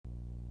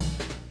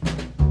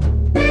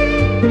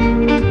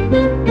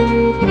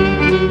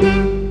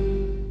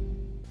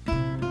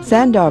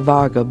Sandor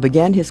Varga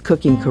began his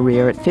cooking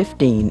career at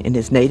 15 in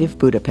his native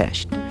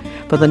Budapest.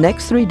 For the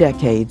next 3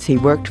 decades, he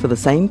worked for the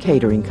same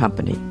catering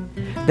company.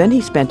 Then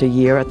he spent a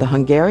year at the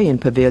Hungarian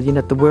pavilion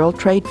at the World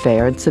Trade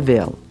Fair in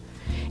Seville.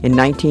 In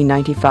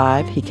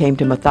 1995, he came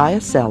to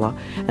Matthias Sella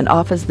and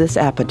offers this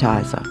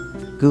appetizer,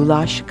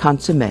 goulash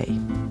consomme.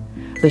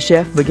 The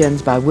chef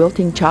begins by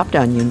wilting chopped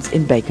onions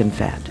in bacon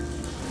fat.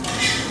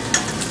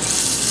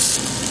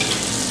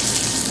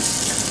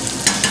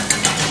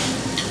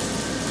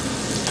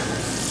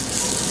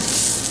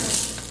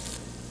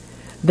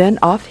 Then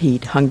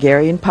off-heat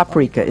Hungarian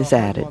paprika is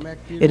added.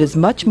 It is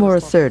much more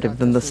assertive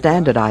than the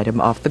standard item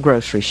off the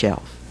grocery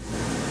shelf.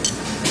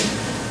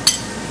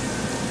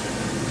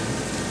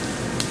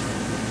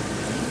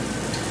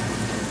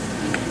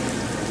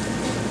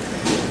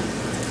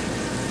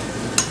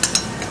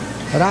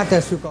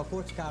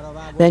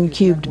 Then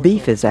cubed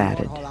beef is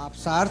added.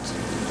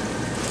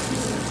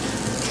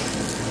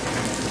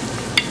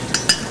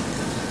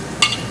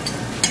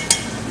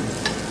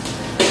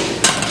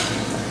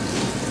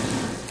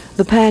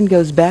 The pan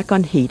goes back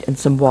on heat and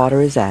some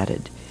water is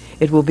added.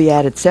 It will be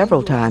added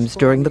several times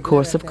during the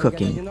course of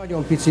cooking.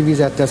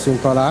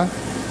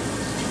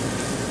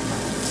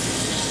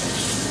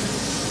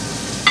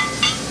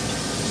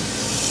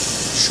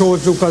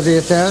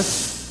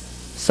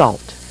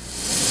 Salt.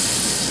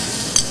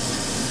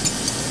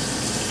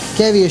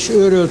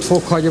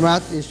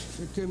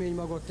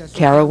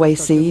 Caraway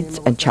seeds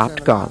and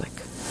chopped garlic.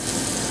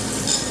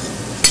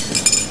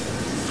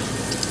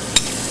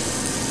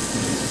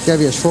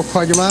 Kevés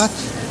fokhagymát,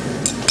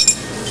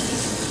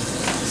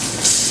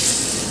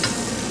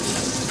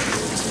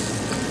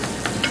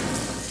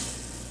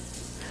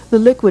 The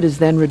liquid is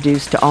then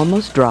reduced to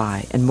almost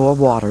dry and more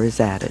water is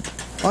added.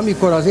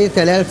 Amikor az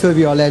étel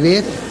elfövi a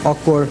levét,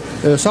 akkor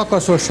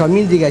szakaszosan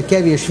mindig egy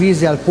kevés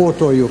vízzel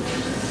pótoljuk.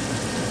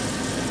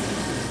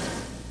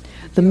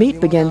 The meat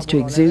begins to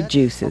exude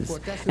juices,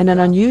 and an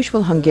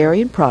unusual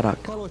Hungarian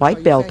product,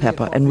 white bell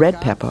pepper and red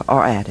pepper,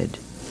 are added.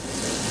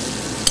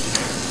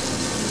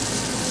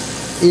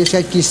 És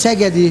egy kis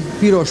szegedi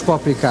piros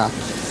paprikát.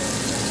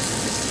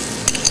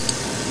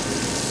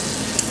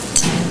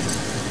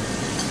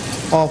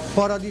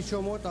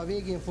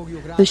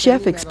 The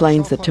chef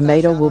explains that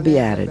tomato will be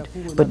added,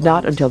 but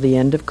not until the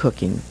end of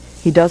cooking.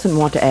 He doesn't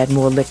want to add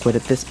more liquid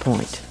at this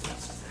point.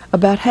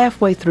 About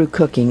halfway through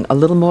cooking, a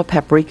little more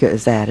paprika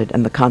is added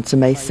and the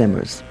consomme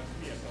simmers.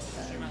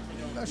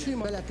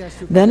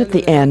 Then at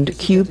the end,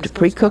 cubed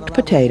pre-cooked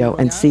potato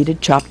and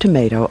seeded chopped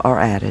tomato are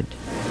added.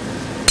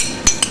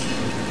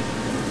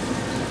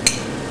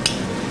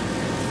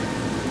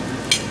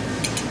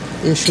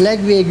 És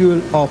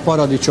legvégül a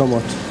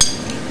paradicsomot.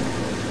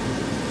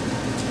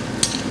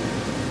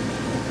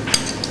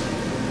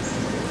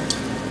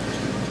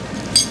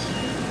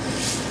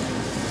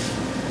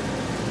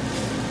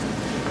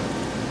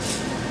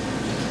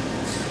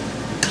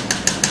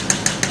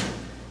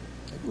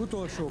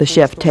 The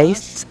chef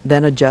tastes,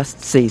 then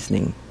adjusts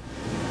seasoning.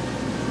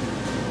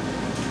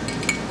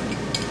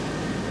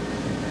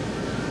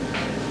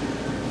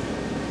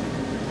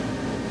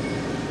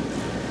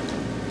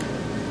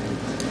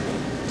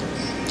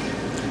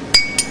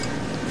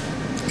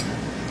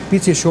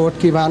 Pici sót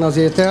kíván az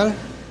étel.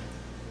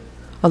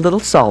 A little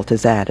salt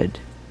is added.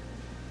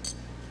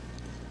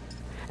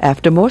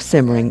 After more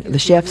simmering, the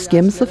chef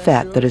skims the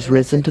fat that has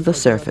risen to the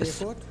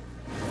surface.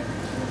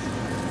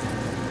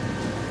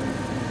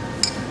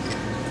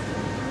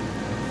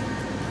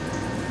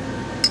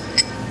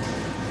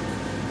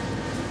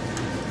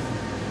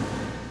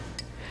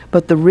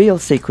 But the real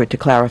secret to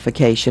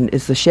clarification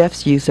is the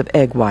chef's use of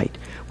egg white,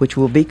 which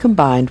will be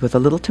combined with a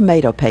little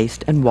tomato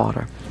paste and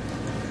water.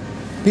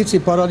 Pici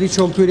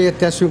paradicsompürét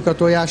teszünk a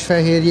tojás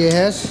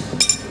fehérjéhez.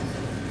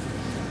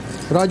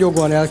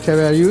 Ragyogóan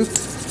elkeverjük.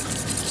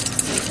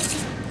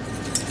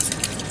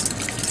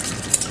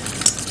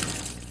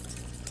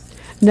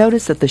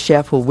 Notice that the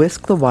chef will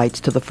whisk the whites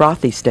to the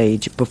frothy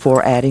stage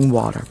before adding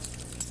water.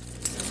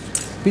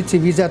 Pici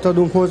vizet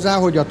adunk hozzá,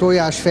 hogy a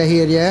tojás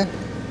fehérje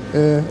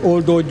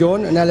oldódjon,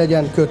 ne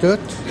legyen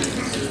kötött.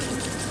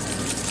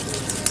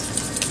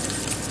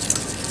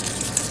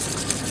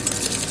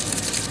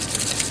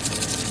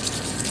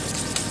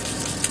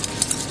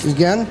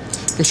 Igen,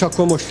 és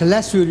akkor most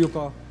leszűrjük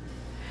a...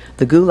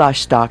 The goulash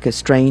stock is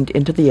strained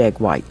into the egg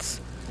whites.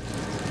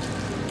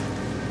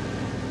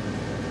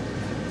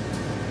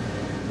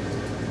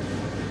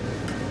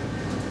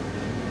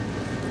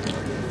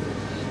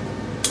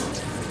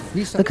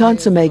 The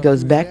consomme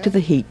goes back to the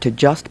heat to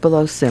just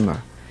below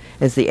simmer.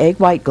 As the egg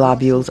white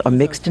globules are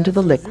mixed into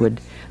the liquid,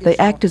 they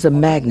act as a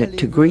magnet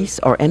to grease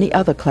or any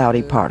other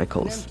cloudy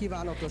particles.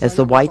 As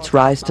the whites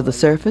rise to the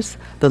surface,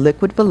 the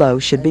liquid below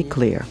should be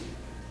clear.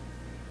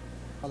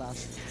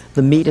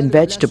 The meat and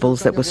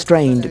vegetables that were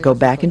strained go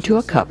back into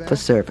a cup for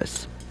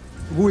service.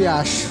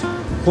 Gulyás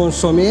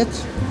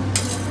konszomét.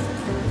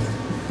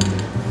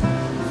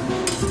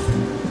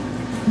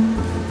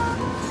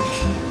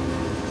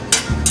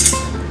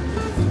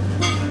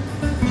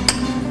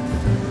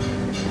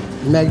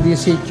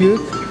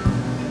 Megdíszítjük.